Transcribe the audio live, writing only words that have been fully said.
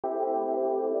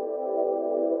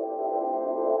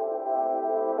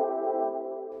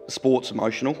Sport's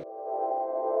emotional.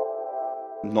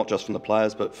 Not just from the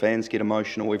players, but fans get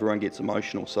emotional, everyone gets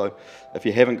emotional. So if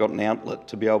you haven't got an outlet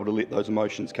to be able to let those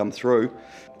emotions come through,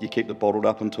 you keep it bottled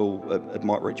up until it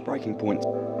might reach breaking point.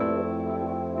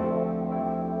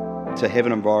 To have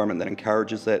an environment that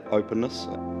encourages that openness,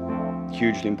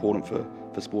 hugely important for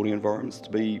sporting environments to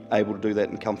be able to do that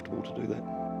and comfortable to do that.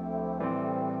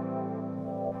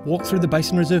 Walk through the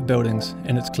Basin Reserve buildings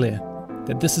and it's clear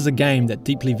that this is a game that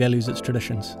deeply values its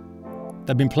traditions.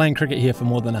 They've been playing cricket here for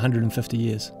more than 150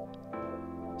 years.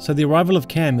 So the arrival of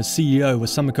Cam as CEO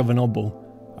was something of an oddball,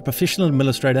 a professional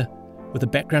administrator with a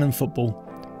background in football,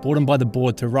 brought in by the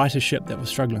board to right a ship that was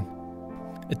struggling.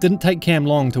 It didn't take Cam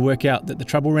long to work out that the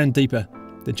trouble ran deeper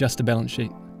than just a balance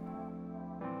sheet.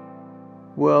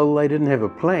 Well, they didn't have a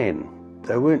plan.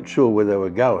 They weren't sure where they were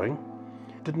going.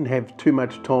 Didn't have too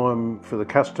much time for the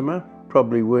customer.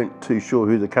 Probably weren't too sure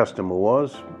who the customer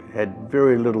was. Had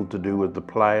very little to do with the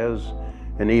players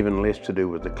and even less to do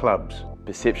with the clubs.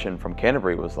 Perception from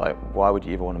Canterbury was like, why would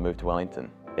you ever want to move to Wellington?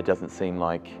 It doesn't seem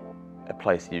like a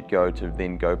place you'd go to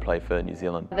then go play for New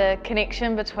Zealand. The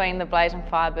connection between the Blaze and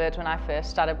Firebirds when I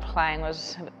first started playing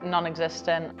was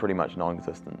non-existent. Pretty much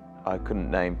non-existent. I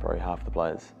couldn't name probably half the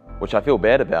players, which I feel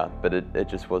bad about, but it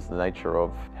just was the nature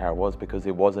of how it was because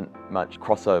there wasn't much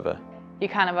crossover. You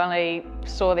kind of only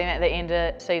saw them at the end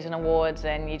of season awards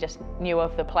and you just knew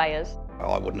of the players.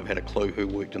 I wouldn't have had a clue who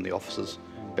worked in the offices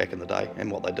back in the day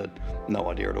and what they did. No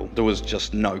idea at all. There was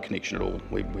just no connection at all.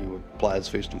 We were players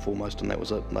first and foremost, and that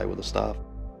was it. They were the staff.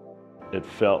 It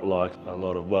felt like a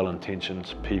lot of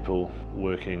well-intentioned people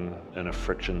working in a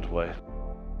frictioned way.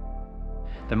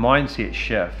 The mindset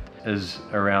shift is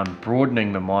around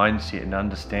broadening the mindset and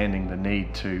understanding the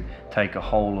need to take a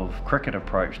whole of cricket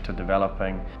approach to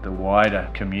developing the wider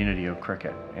community of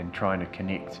cricket and trying to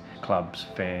connect clubs,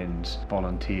 fans,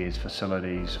 volunteers,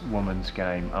 facilities, women's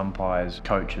game, umpires,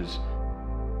 coaches.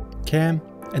 Cam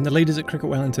and the leaders at Cricket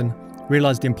Wellington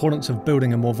realised the importance of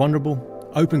building a more vulnerable,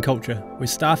 open culture where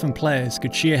staff and players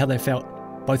could share how they felt,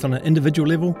 both on an individual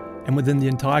level and within the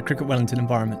entire Cricket Wellington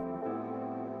environment.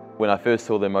 When I first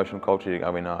saw the emotional culture, I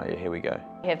went, oh yeah, here we go.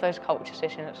 You have those culture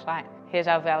sessions, it's like, here's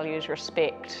our values,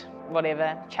 respect,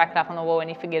 whatever, chuck it up on the wall and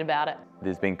you forget about it.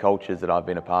 There's been cultures that I've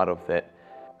been a part of that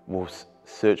will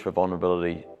search for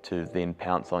vulnerability to then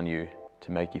pounce on you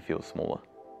to make you feel smaller.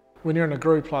 When you're in a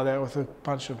group like that with a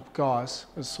bunch of guys,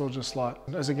 it's sort of just like,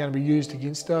 is it going to be used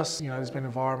against us? You know, there's been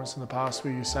environments in the past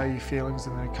where you say your feelings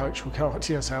and then a coach will go up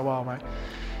to you and say, well mate,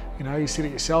 you know, you said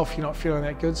it yourself, you're not feeling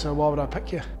that good, so why would I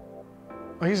pick you?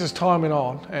 I guess as time went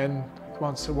on, and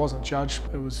once it wasn't judged,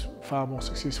 it was far more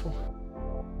successful.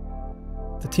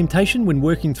 The temptation when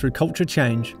working through culture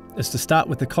change is to start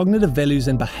with the cognitive values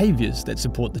and behaviours that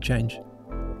support the change.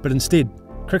 But instead,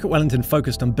 Cricket Wellington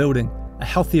focused on building a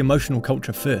healthy emotional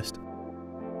culture first.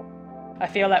 I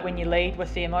feel like when you lead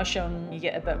with the emotion, you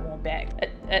get a bit more back.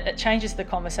 It changes the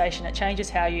conversation, it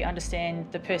changes how you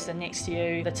understand the person next to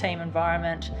you, the team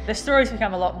environment. The stories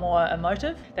become a lot more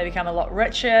emotive, they become a lot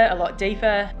richer, a lot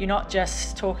deeper. You're not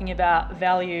just talking about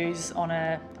values on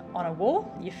a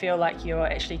wall, you feel like you're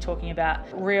actually talking about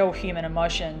real human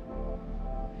emotion.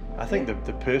 I think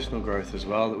the personal growth as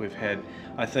well that we've had,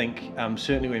 I think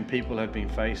certainly when people have been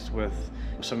faced with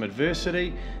some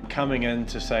adversity, coming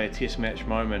into say a test match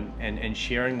moment and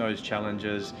sharing those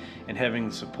challenges and having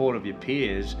the support of your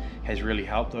peers has really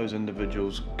helped those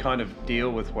individuals kind of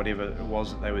deal with whatever it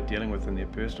was that they were dealing with in their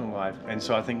personal life. And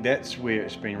so I think that's where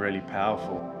it's been really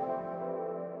powerful.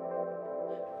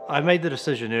 I made the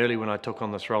decision early when I took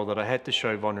on this role that I had to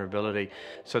show vulnerability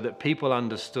so that people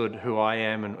understood who I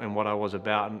am and what I was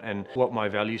about and what my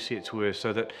value sets were,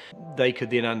 so that they could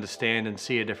then understand and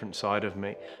see a different side of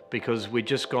me, because we'd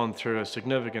just gone through a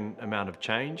significant amount of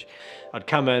change. I'd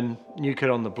come in, new kid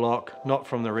on the block, not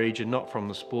from the region, not from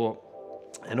the sport,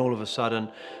 and all of a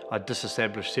sudden I'd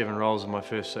disestablished 7 roles in my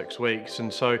first 6 weeks,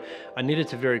 and so I needed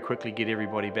to very quickly get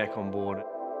everybody back on board.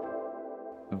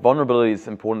 Vulnerability is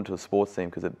important to a sports team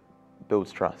because it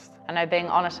builds trust. I know being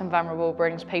honest and vulnerable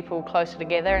brings people closer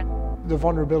together. The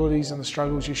vulnerabilities and the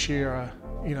struggles you share are,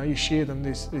 you know, you share them,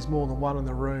 there's more than one in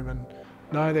the room, and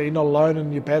know that you're not alone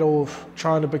in your battle of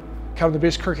trying to become the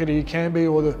best cricketer you can be,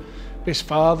 or the best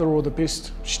father, or the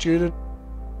best student.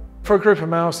 For a group of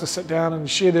males to sit down and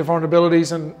share their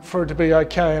vulnerabilities and for it to be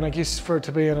okay, and I guess for it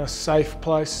to be in a safe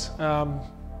place,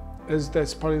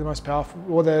 that's probably the most powerful,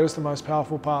 or that is the most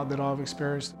powerful part that I've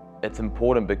experienced. It's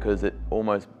important because it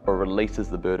almost releases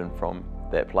the burden from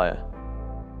that player.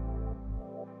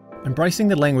 Embracing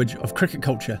the language of cricket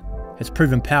culture has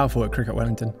proven powerful at Cricket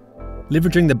Wellington.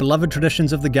 Leveraging the beloved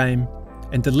traditions of the game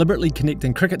and deliberately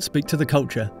connecting cricket speak to the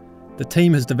culture, the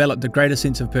team has developed a greater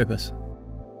sense of purpose.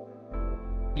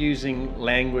 Using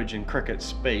language and cricket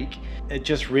speak, it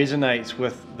just resonates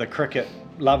with the cricket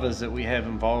lovers that we have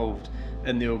involved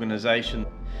in the organisation.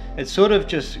 It's sort of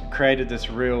just created this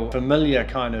real familiar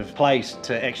kind of place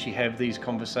to actually have these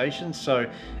conversations. So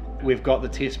we've got the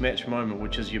test match moment,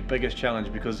 which is your biggest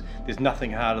challenge because there's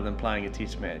nothing harder than playing a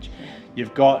test match.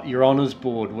 You've got your honours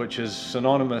board, which is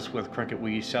synonymous with cricket,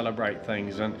 where you celebrate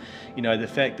things, and you know, the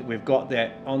fact that we've got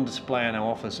that on display in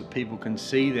our office, that people can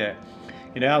see that.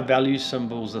 You know, our value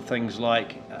symbols are things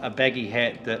like a baggy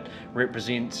hat that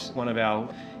represents one of our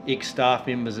ex-staff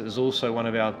members that is also one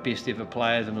of our best ever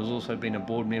players and has also been a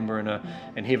board member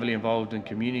and heavily involved in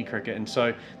community cricket. And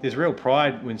so there's real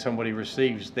pride when somebody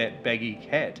receives that baggy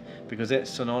hat because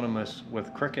that's synonymous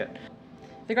with cricket.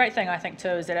 The great thing I think too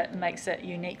is that it makes it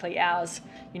uniquely ours.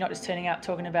 You're not just turning up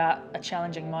talking about a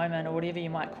challenging moment or whatever you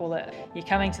might call it. You're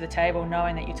coming to the table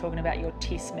knowing that you're talking about your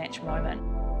test match moment.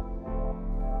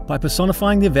 By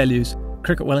personifying their values,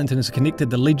 Cricket Wellington has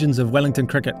connected the legends of Wellington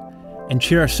cricket and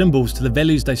cherished symbols to the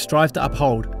values they strive to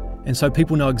uphold, and so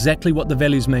people know exactly what the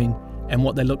values mean and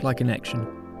what they look like in action.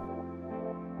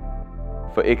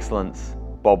 For excellence,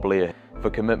 Bob Blair. For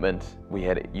commitment, we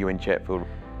had Ewan Chatfield.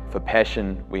 For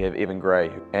passion, we have Evan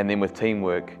Gray. And then with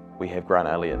teamwork, we have Grant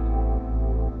Elliott.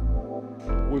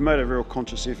 We've made a real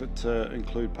conscious effort to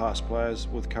include past players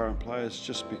with current players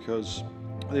just because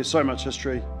there's so much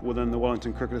history within the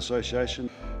Wellington Cricket Association.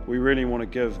 We really want to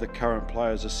give the current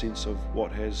players a sense of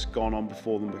what has gone on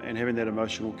before them, and having that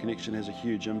emotional connection has a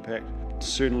huge impact.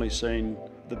 Certainly seen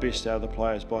the best out of the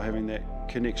players by having that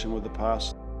connection with the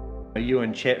past.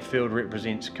 Ewan Chatfield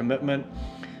represents commitment,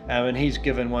 and he's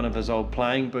given one of his old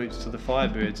playing boots to the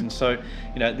Firebirds. And so,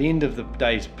 you know, at the end of the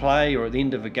day's play or at the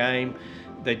end of a game,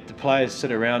 the players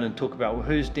sit around and talk about, well,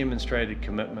 who's demonstrated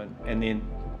commitment, and then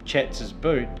Chats'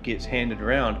 boot gets handed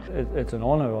around. It's an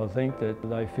honour, I think, that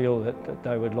they feel that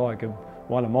they would like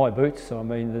one of my boots. I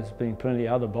mean, there's been plenty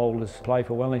of other bowlers play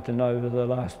for Wellington over the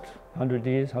last 100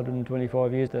 years,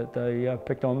 125 years, that they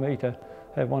picked on me to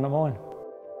have one of mine.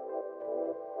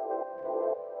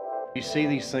 You see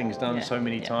these things done so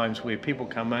many times where people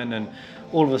come in and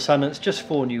all of a sudden it's just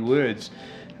 4 new words.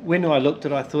 When I looked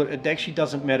at it, I thought it actually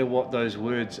doesn't matter what those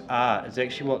words are, it's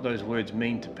actually what those words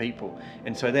mean to people.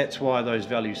 And so that's why those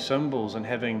value symbols and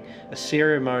having a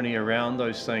ceremony around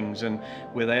those things and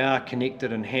where they are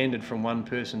connected and handed from one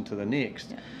person to the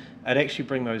next, it actually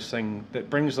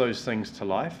brings those things to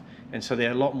life. And so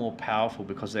they're a lot more powerful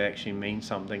because they actually mean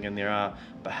something, and there are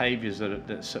behaviours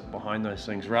that sit behind those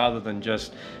things, rather than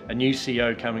just a new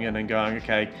CEO coming in and going,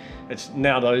 okay, it's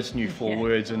now those new 4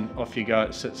 words and off you go,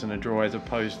 it sits in a drawer, as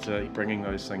opposed to bringing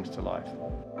those things to life.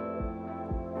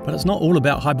 But it's not all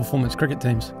about high performance cricket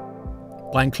teams.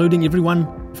 By including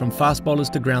everyone from fast bowlers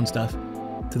to ground staff,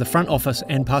 to the front office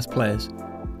and past players,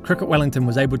 Cricket Wellington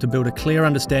was able to build a clear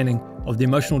understanding of the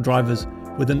emotional drivers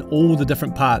within all the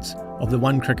different parts of the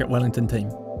one Cricket Wellington team.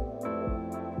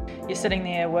 You're sitting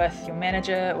there with your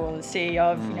manager or the CEO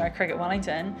of Cricket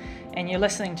Wellington, and you're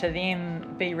listening to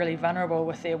them be really vulnerable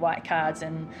with their white cards,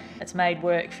 and it's made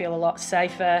work feel a lot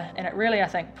safer, and it really, I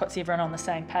think, puts everyone on the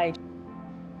same page.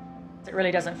 It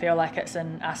really doesn't feel like it's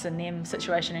an us and them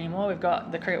situation anymore. We've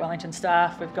got the Cricket Wellington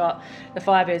staff, we've got the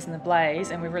Firebirds and the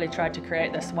Blaze, and we've really tried to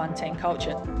create this one team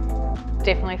culture.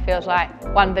 Definitely feels like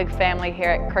one big family here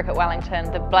at Cricket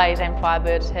Wellington. The Blaze and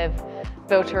Firebirds have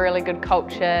built a really good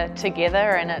culture together,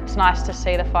 and it's nice to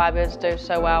see the Firebirds do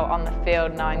so well on the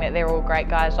field, knowing that they're all great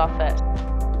guys off it.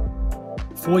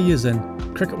 4 years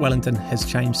in, Cricket Wellington has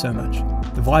changed so much.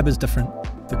 The vibe is different,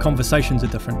 the conversations are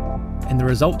different, and the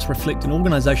results reflect an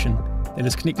organisation that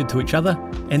is connected to each other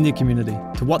and their community,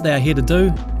 to what they are here to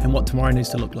do and what tomorrow needs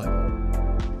to look like.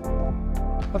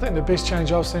 I think the best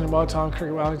change I've seen in my time at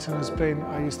Cricket Wellington has been,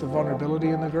 I guess, the vulnerability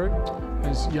in the group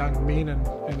as young men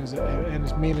and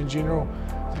as men in general.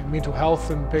 I think mental health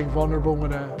and being vulnerable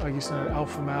in an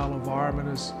alpha male environment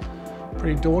is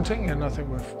pretty daunting, and I think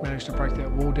we've managed to break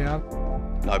that wall down.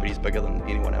 Nobody's bigger than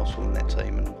anyone else within that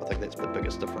team, and I think that's the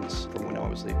biggest difference from when I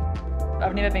was there.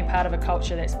 I've never been part of a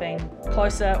culture that's been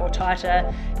closer or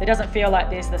tighter. It doesn't feel like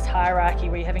there's this hierarchy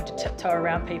where you're having to tiptoe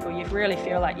around people. You really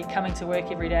feel like you're coming to work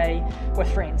every day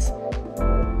with friends.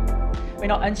 We're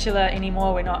not insular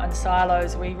anymore, we're not in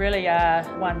silos. We really are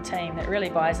one team that really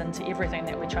buys into everything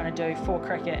that we're trying to do for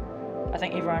cricket. I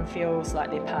think everyone feels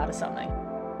like they're part of something.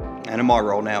 And in my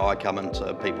role now, I come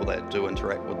into people that do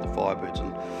interact with the Firebirds,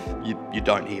 and you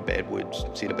don't hear bad words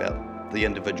said about the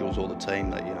individuals or the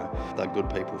team. That, you know, they're good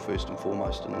people first and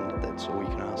foremost, and that's all you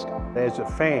can ask. As a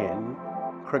fan,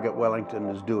 Cricket Wellington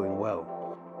is doing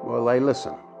well. Well, they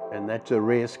listen. And that's a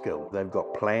rare skill. They've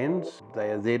got plans,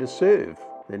 they are there to serve.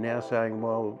 They're now saying,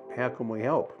 well, how can we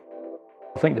help?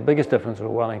 I think the biggest difference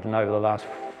with Wellington over the last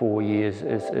 4 years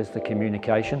is the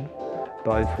communication,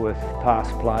 both with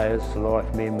past players,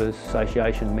 life members,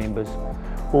 association members.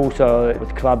 Also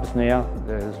with clubs now,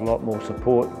 there's a lot more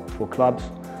support for clubs.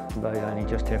 They only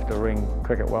just have to ring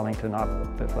Cricket Wellington up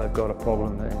if they've got a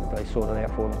problem, and they sort it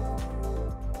out for them.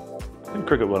 I think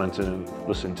Cricket Wellington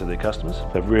listening to their customers.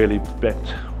 They've really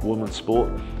backed women's sport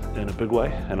in a big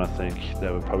way, and I think they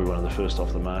were probably one of the first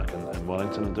off the mark in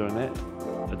Wellington in doing that.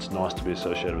 It's nice to be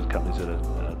associated with companies that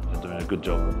are doing a good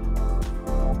job.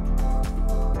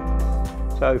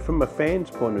 So from a fan's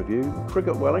point of view,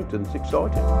 Cricket Wellington's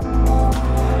exciting.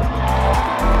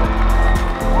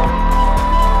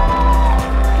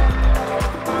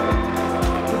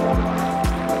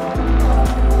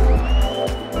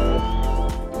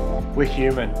 We're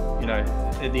human, you know,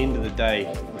 at the end of the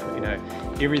day, you know,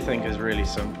 everything is really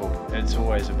simple. It's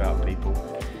always about people.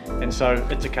 And so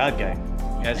it's a card game.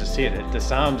 As I said, it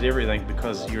disarms everything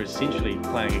because you're essentially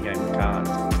playing a game of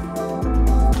cards.